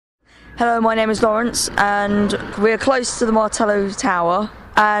Hello, my name is Laurence and we're close to the Martello Tower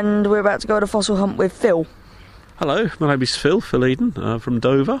and we're about to go on a fossil hunt with Phil. Hello, my name is Phil Eden, from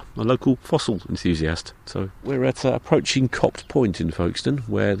Dover, a local fossil enthusiast. So we're at approaching Copt Point in Folkestone,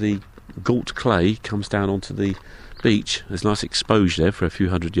 where the galt clay comes down onto the beach. There's nice exposure there for a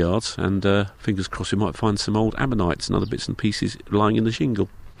few hundred yards, and fingers crossed we might find some old ammonites and other bits and pieces lying in the shingle.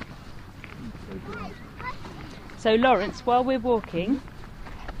 So Laurence, while we're walking,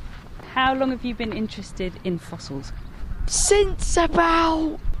 how long have you been interested in fossils? Since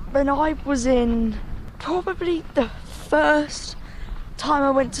about when I was in probably the first time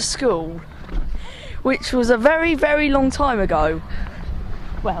I went to school, which was a very, very long time ago.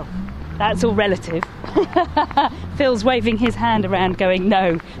 Well, that's all relative. Phil's waving his hand around going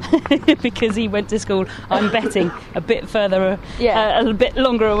no, because he went to school, I'm betting, a bit further, a bit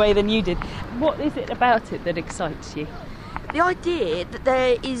longer away than you did. What is it about it that excites you? The idea that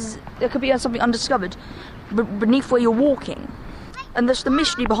there could be something undiscovered beneath where you're walking. And there's the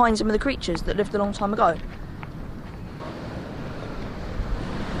mystery behind some of the creatures that lived a long time ago.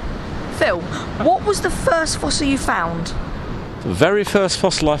 Phil, what was the first fossil you found? The very first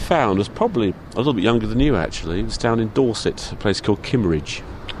fossil I found was probably a little bit younger than you, actually. It was down in Dorset, a place called Kimmeridge,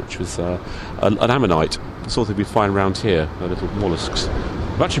 which was an ammonite, the sort of thing we find around here, the little molluscs.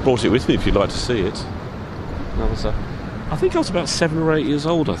 I've actually brought it with me if you'd like to see it. I think I was about 7 or 8 years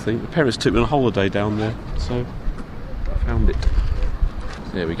old, I think. My parents took me on a holiday down there, so I found it.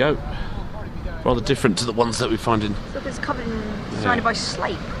 There we go. Rather different to the ones that we find in... Look, it's covered in, surrounded by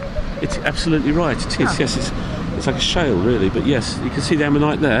slate. It's absolutely right, it is, yes. It's like a shale, really, but yes, you can see the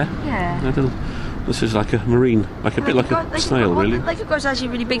ammonite there. Yeah. This is like a marine, a bit like a snail, really. They could grow to actually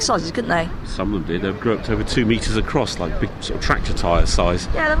really big sizes, couldn't they? Some of them did. They've grown up to over 2 metres across, like big sort of tractor tyre size.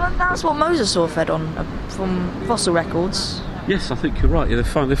 Yeah, that's what mosasaur fed on from fossil records. Yes, I think you're right. Yeah,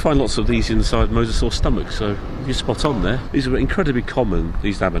 they find lots of these inside mosasaur stomachs, so you're spot on there. These were incredibly common,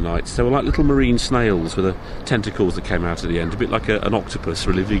 these ammonites. They were like little marine snails with tentacles that came out at the end, a bit like an octopus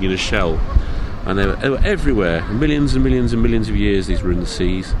living in a shell. And they were everywhere. Millions and millions and millions of years these were in the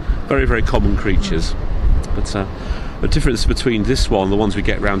seas. Very, very common creatures. But the difference between this one and the ones we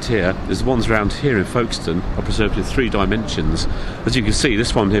get around here is the ones around here in Folkestone are preserved in 3 dimensions. As you can see,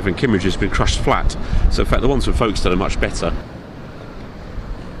 this one here from Kimmeridge has been crushed flat. So in fact the ones from Folkestone are much better.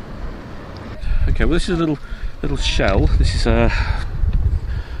 Okay, well this is a little shell. This is a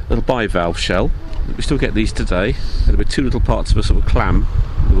little bivalve shell. We still get these today. There were 2 little parts of a sort of clam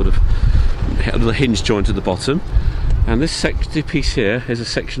that would have a little hinge joint at the bottom, and this piece here is a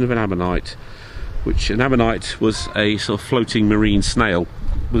section of an ammonite, which an ammonite was a sort of floating marine snail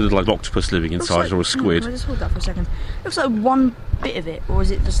with a little like octopus living inside, or a squid. Just hold that for a second. It looks like one bit of it, or is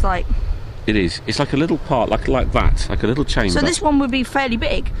it just like... It is. It's like a little part, like that, like a little chamber. So this one would be fairly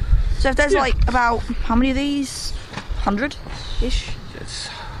big. So if there's like about, how many of these? 100-ish?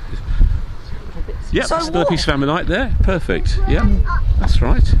 Yep, so that's another piece of ammonite there. Perfect. Yeah, that's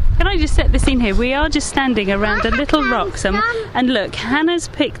right. Can I just set the scene here? We are just standing around a little rock, and look, Hannah's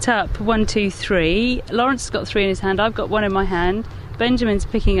picked up 1, 2, 3. Laurence has got 3 in his hand. I've got 1 in my hand. Benjamin's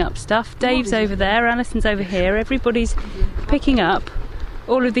picking up stuff. Dave's over there. Alison's over here. Everybody's picking up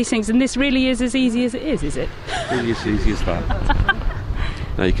all of these things, and this really is as easy as it is it? It really is as easy as that.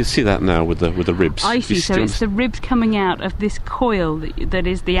 Now you can see that now with the ribs. I see, so it's the ribs coming out of this coil that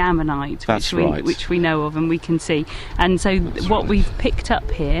is the ammonite, which we know of and we can see. And so what we've picked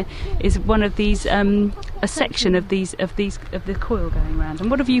up here is one of these, a section of the coil going around. And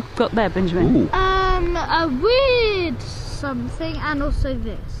what have you got there, Benjamin? Ooh. A weird something, and also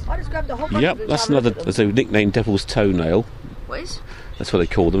this. I just grabbed the whole bunch. Yep, that's a nickname, Devil's Toenail. What is? That's what they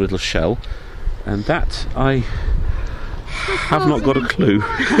call them, a little shell. And that I have not got a clue.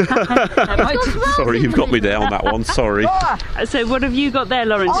 Sorry, you've got me there on that one. Sorry. So what have you got there,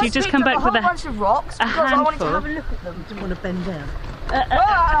 Laurence? You just come back with a bunch of rocks because I wanted to have a look at them. Didn't want to bend down.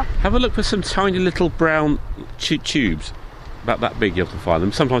 Have a look for some tiny little brown tubes, about that big. You have to find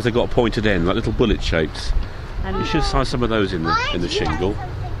them. Sometimes they've got a pointed end, like little bullet shapes. And you should find some of those in the shingle.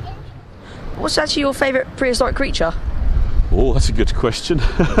 What's actually your favourite prehistoric creature? Oh, that's a good question.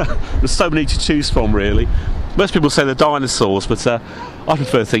 There's so many to choose from, really. Most people say they're dinosaurs, but I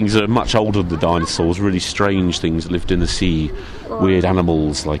prefer things that are much older than the dinosaurs, really strange things that lived in the sea, weird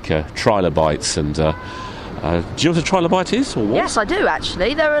animals like trilobites and... do you know what a trilobite is, or what? Yes, I do,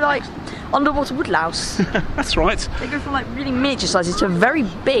 actually. They're like underwater woodlouse. That's right. They go from like really miniature sizes to very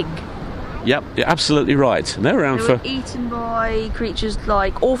big. Yep, you're absolutely right. And they're around they were eaten by creatures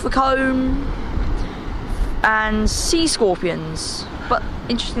like orthicone and sea scorpions. But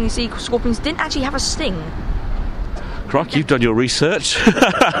interestingly, sea scorpions didn't actually have a sting. Crikey, you've done your research. You're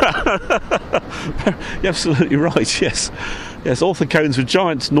absolutely right, yes. Yes, orthocones were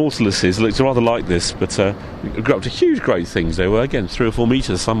giant nautiluses, looked rather like this, but grew up to huge great things. They were, again, 3 or 4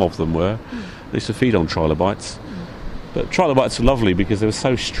 metres, some of them were. They used to feed on trilobites. But trilobites are lovely because they were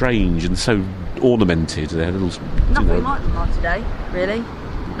so strange and so ornamented. They had little... Nothing like them are today, really.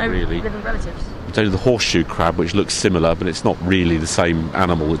 No Really? living relatives. It's only the horseshoe crab, which looks similar, but it's not really the same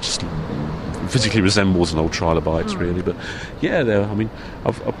animal. It just physically resembles an old trilobite, really. But yeah, I mean,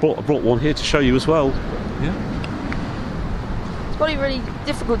 I brought one here to show you as well. Yeah. It's probably really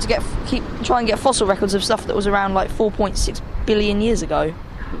difficult to try and get fossil records of stuff that was around like 4.6 billion years ago,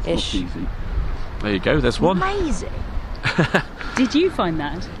 ish. Easy. There you go. There's one. Amazing. Did you find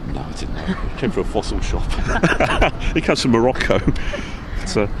that? No, I didn't know. It came from a fossil shop. It comes from Morocco.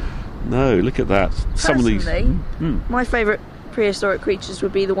 So, no, look at that. Some of these. My favourite prehistoric creatures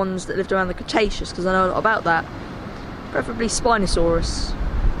would be the ones that lived around the Cretaceous, because I know a lot about that. Preferably Spinosaurus.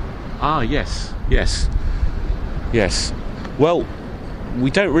 Ah, yes. Well,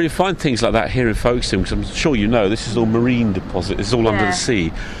 we don't really find things like that here in Folkestone, because I'm sure you know this is all marine deposit. It's all under the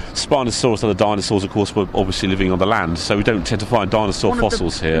sea. Spinosaurus and the dinosaurs, of course, were obviously living on the land, so we don't tend to find dinosaur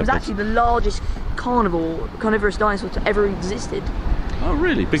fossils here. It was actually the largest carnivorous dinosaur to ever existed. Oh,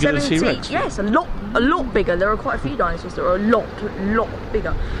 really? Bigger than T-Rex? Yes, a lot bigger. There are quite a few dinosaurs that are a lot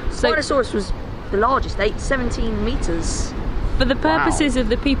bigger. Spinosaurus was the largest, 17 metres. For the purposes of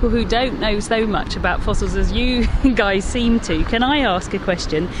the people who don't know so much about fossils as you guys seem to, can I ask a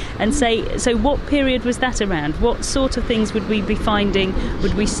question and say, so what period was that around? What sort of things would we be finding,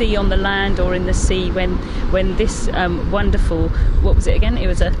 would we see on the land or in the sea when this wonderful, what was it again? It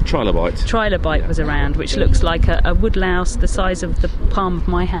was a... Trilobite was around, which looks like a woodlouse the size of the palm of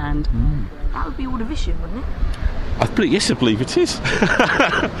my hand. That would be Ordovician, wouldn't it? Yes, I believe it is.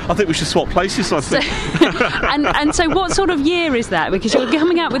 I think we should swap places, I think. and so what sort of year is that? Because you're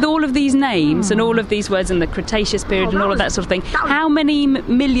coming out with all of these names and all of these words in the Cretaceous period and all of that sort of thing. How many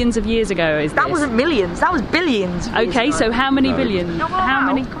millions of years ago is this? That wasn't millions, that was billions. Okay, so how many billion?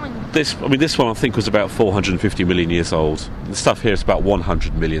 How many? This one I think was about 450 million years old. The stuff here is about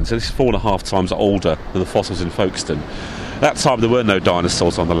 100 million, so this is 4.5 times older than the fossils in Folkestone. At that time there were no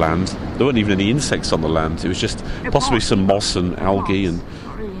dinosaurs on the land. There weren't even any insects on the land. It was just possibly some moss and algae and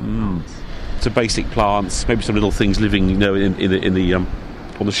some basic plants, maybe some little things living, in the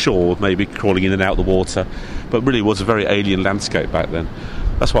on the shore, maybe crawling in and out of the water. But really, it was a very alien landscape back then.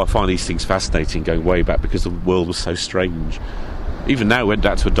 That's why I find these things fascinating, going way back, because the world was so strange. Even now, we went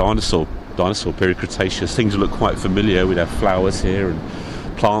back to a dinosaur period, Cretaceous. Things look quite familiar. We'd have flowers here and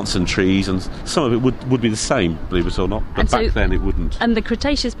plants and trees, and some of it would be the same, believe it or not, but back then it wouldn't. And the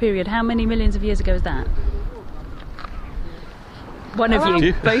Cretaceous period, how many millions of years ago is that? One of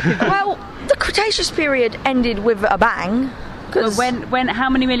you, both of you. Well, the Cretaceous period ended with a bang. Well, how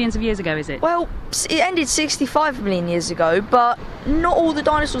many millions of years ago is it? Well, it ended 65 million years ago, but not all the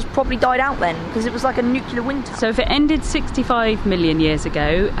dinosaurs probably died out then, because it was like a nuclear winter. So if it ended 65 million years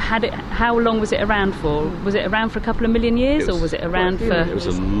ago, how long was it around for? Was it around for a couple of million years, or was it around for... It was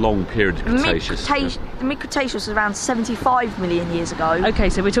a long period of Cretaceous. The mid-Cretaceous was around 75 million years ago. Okay,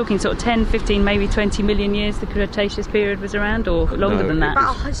 so we're talking sort of 10, 15, maybe 20 million years the Cretaceous period was around, or longer than that?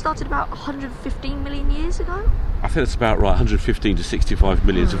 It started about 115 million years ago. I think that's about right, 115 to 65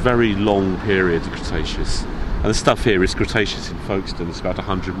 million. It's a very long period, the Cretaceous. And the stuff here is Cretaceous in Folkestone. It's about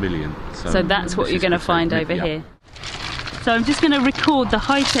 100 million. So that's what you're going to find over here. So I'm just going to record the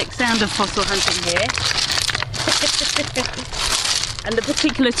high-tech sound of fossil hunting here. And the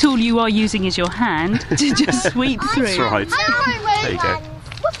particular tool you are using is your hand to just sweep through. That's right. There you go.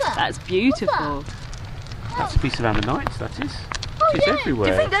 That's beautiful. That's a piece of ammonite, that is. It's everywhere.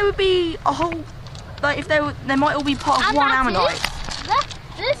 Do you think there would be a whole... Like, if they might all be part of one ammonite?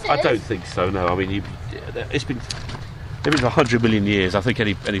 I don't think so, no. I mean, it's been 100 million years. I think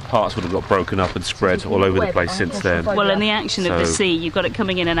any parts would have got broken up and spread all over the place since then. Well, and the action of the sea, you've got it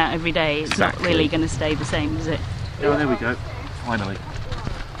coming in and out every day. It's not really going to stay the same, is it? Oh, there we go. Finally.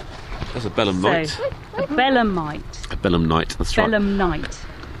 There's a belemnite. A belemnite. A belemnite, that's right. Belemnite.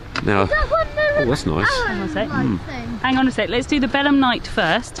 Now, oh, that's nice. Hang on a sec. Hang on a sec. Let's do the belemnite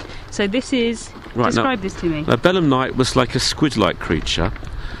first. So this is... Right, describe this to me. A belemnite was like a squid-like creature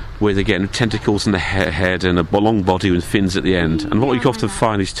with, again, tentacles in the head and a long body with fins at the end. And what you often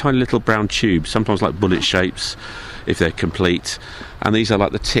find is tiny little brown tubes, sometimes like bullet shapes, if they're complete. And these are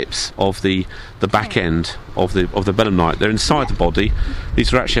like the tips of the back end of the belemnite. They're inside the body.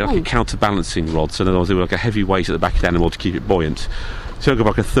 These are actually like a counterbalancing rod, so in other words, they were like a heavy weight at the back of the animal to keep it buoyant. So I've got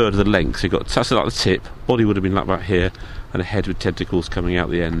like a third of the length. So you've got, that's like the tip, body would have been like about here, and a head with tentacles coming out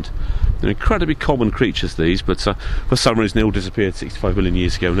the end. They're incredibly common creatures, these, but for some reason they all disappeared 65 million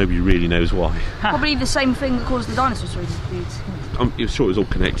years ago. Nobody really knows why. Probably the same thing that caused the dinosaurs to disappear. I'm sure it was all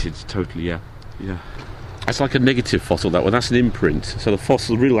connected, totally, yeah. It's like a negative fossil, that one. That's an imprint. So the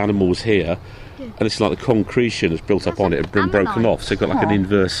fossil, the real animal was here, and it's like the concretion that's built up on it and been broken off. So you've got like an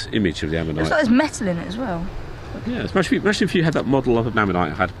inverse image of the ammonite. Looks like there's metal in it as well. Yeah, imagine if you had that model of an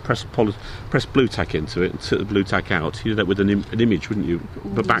ammonite, had press blue tack into it and took the blue tack out. You'd end up with an image, wouldn't you?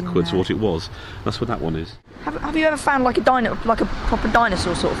 But backwards, what it was. That's what that one is. Have you ever found like a proper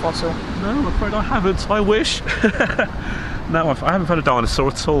dinosaur sort of fossil? No, I'm afraid I haven't. I wish. No, I haven't found a dinosaur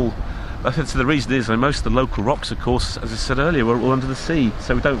at all. I think the reason is, most of the local rocks, of course, as I said earlier, were all under the sea,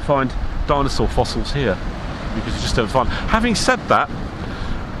 so we don't find dinosaur fossils here because we just don't find. Having said that,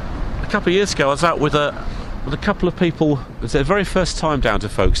 a couple of years ago, I was out with a couple of people. It was their very first time down to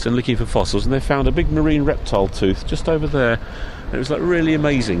Folkestone looking for fossils, and they found a big marine reptile tooth just over there. And it was like really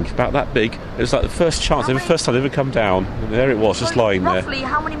amazing, about that big. It was like the first time they've ever come down, and there it was, just lying there. Roughly,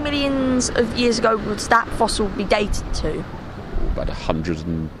 how many millions of years ago would that fossil be dated to? About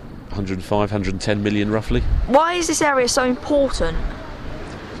 105, 110 million roughly. Why is this area so important?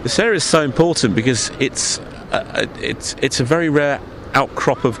 This area is so important because it's a very rare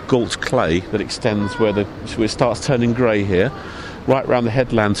outcrop of gault clay that extends where it starts turning grey here, right round the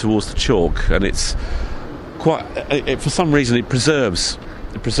headland towards the chalk, and it's quite. For some reason, it preserves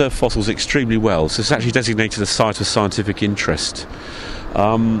fossils extremely well. So it's actually designated a site of scientific interest.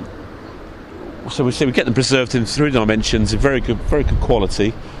 So we get them preserved in 3 dimensions, in very good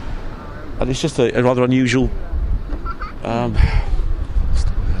quality, and it's just a rather unusual. What's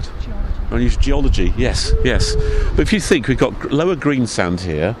the word? Unusual geology. Yes. But if you think we've got lower green sand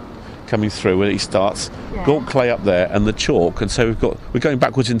here, coming through when it starts, gault clay up there, and the chalk, and so we're going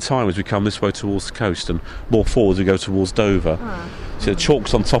backwards in time as we come this way towards the coast, and more forward as we go towards Dover. So the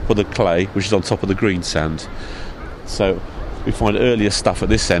chalk's on top of the clay, which is on top of the green sand. So we find earlier stuff at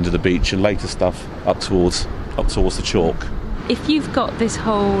this end of the beach and later stuff up towards the chalk. If you've got this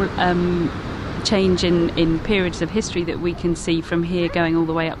whole change in periods of history that we can see from here going all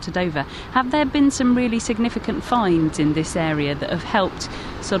the way up to Dover, have there been some really significant finds in this area that have helped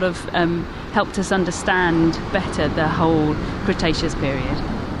us understand better the whole Cretaceous period?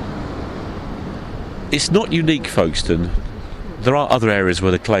 It's not unique, Folkestone. There are other areas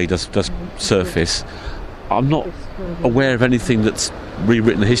where the clay does surface. I'm not aware of anything that's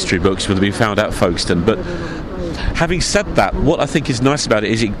rewritten the history books that have been found at Folkestone, but having said that, what I think is nice about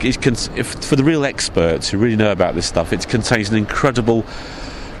it is for the real experts who really know about this stuff, it contains an incredible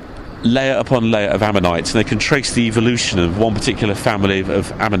layer upon layer of ammonites, and they can trace the evolution of one particular family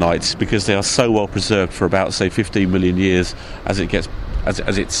of ammonites because they are so well preserved for about, say, 15 million years as we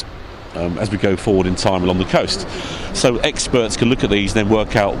go forward in time along the coast. So experts can look at these and then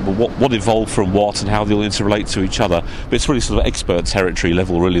work out what evolved from what and how they all interrelate to each other. But it's really sort of expert territory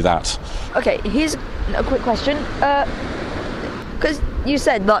level, really, that. Okay, here's a quick question. Because you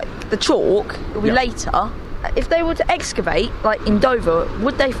said, like, the chalk will be later. If they were to excavate, like in Dover,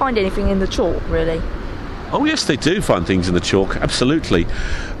 would they find anything in the chalk, really? Oh, yes, they do find things in the chalk, absolutely.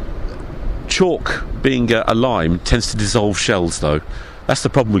 Chalk, being a lime, tends to dissolve shells, though. That's the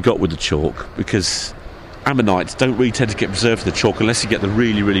problem we got with the chalk, because ammonites don't really tend to get preserved in the chalk unless you get the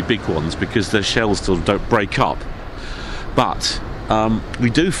really, really big ones, because their shells still don't break up. But we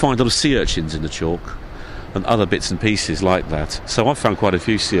do find a lot of sea urchins in the chalk and other bits and pieces like that. So I've found quite a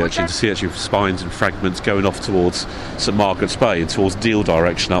few sea urchins spines and fragments going off towards St Margaret's Bay and towards Deal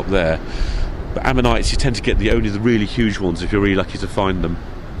direction up there. But ammonites, you tend to get only the really huge ones if you're really lucky to find them.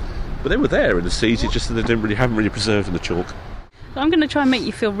 But they were there in the seas, it's just that they haven't really preserved in the chalk. I'm going to try and make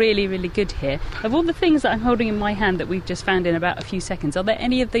you feel really, really good here. Of all the things that I'm holding in my hand that we've just found in about a few seconds, are there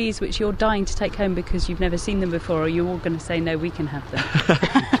any of these which you're dying to take home because you've never seen them before, or are you all going to say, no, we can have them?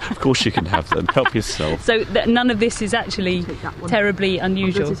 Of course you can have them. Help yourself. So none of this is actually terribly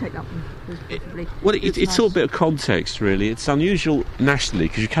unusual? I'm going to take that one. It's all a bit of context, really. It's unusual nationally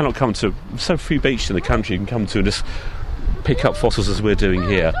because you cannot come to so few beaches in the country you can come to and just pick up fossils as we're doing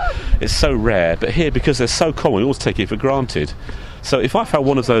here. It's so rare, but here, because they're so common, we always take it for granted. So if I found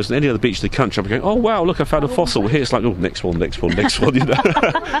one of those in any other beach in the country, I'd be going, oh wow, look, I found a fossil. Here it's like, oh, next one, you know.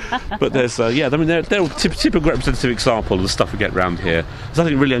 But there's, they're a typical representative example of the stuff we get around here. There's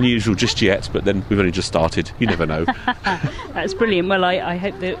nothing really unusual just yet, but then we've only just started. You never know. That's brilliant. Well, I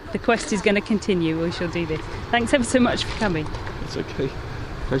hope that the quest is going to continue. We shall do this. Thanks ever so much for coming. It's okay.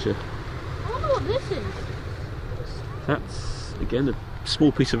 Pleasure. I wonder what this is. That's, again, a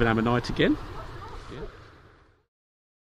small piece of an ammonite again.